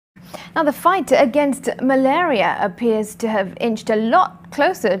Now, the fight against malaria appears to have inched a lot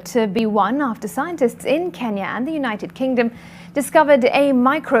closer to be won after scientists in Kenya and the United Kingdom discovered a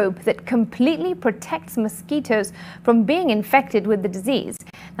microbe that completely protects mosquitoes from being infected with the disease.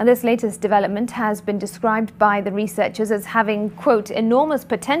 Now, this latest development has been described by the researchers as having, quote, enormous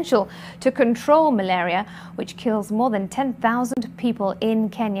potential to control malaria, which kills more than 10,000 people in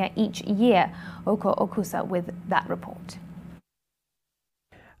Kenya each year. Oko Okusa with that report.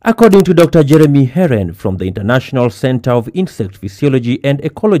 According to Dr. Jeremy Herren from the International Center of Insect Physiology and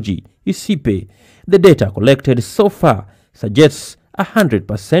Ecology, ICIPE, the data collected so far suggests 100%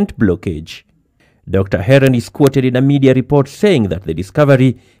 blockage. Dr. Herren is quoted in a media report saying that the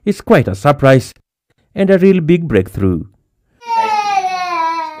discovery is quite a surprise and a real big breakthrough.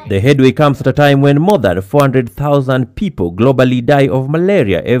 The headway comes at a time when more than 400,000 people globally die of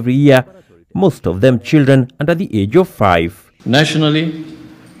malaria every year, most of them children under the age of 5. Nationally,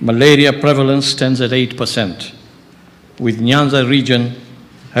 malaria prevalence stands at 8%, with Nyanza region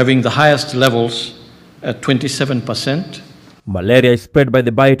having the highest levels at 27%. Malaria is spread by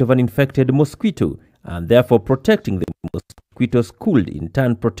the bite of an infected mosquito, and therefore protecting the mosquitoes could in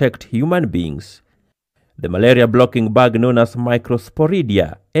turn protect human beings. The malaria-blocking bug known as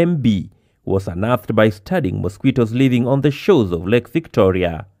Microsporidia, MB, was unearthed by studying mosquitoes living on the shores of Lake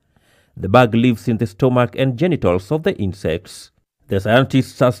Victoria. The bug lives in the stomach and genitals of the insects. The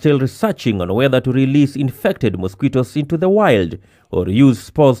scientists are still researching on whether to release infected mosquitoes into the wild or use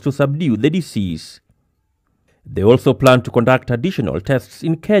spores to subdue the disease. They also plan to conduct additional tests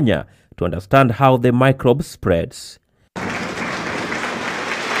in Kenya to understand how the microbe spreads.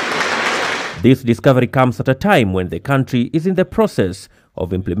 This discovery comes at a time when the country is in the process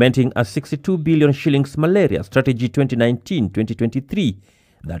of implementing a 62 billion shillings malaria strategy 2019-2023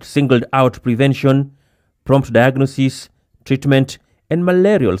 that singled out prevention, prompt diagnosis, treatment, and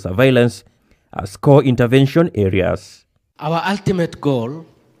malarial surveillance as core intervention areas. Our ultimate goal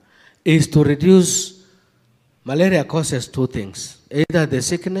is to reduce malaria causes two things, either the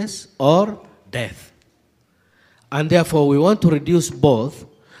sickness or death. And therefore, we want to reduce both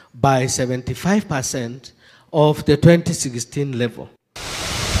by 75% of the 2016 level.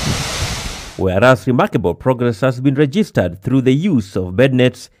 Whereas remarkable progress has been registered through the use of bed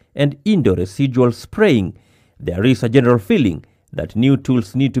nets and indoor residual spraying, there is a general feeling that new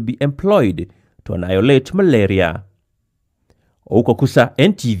tools need to be employed to annihilate malaria. Oko Okusa,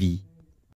 NTV.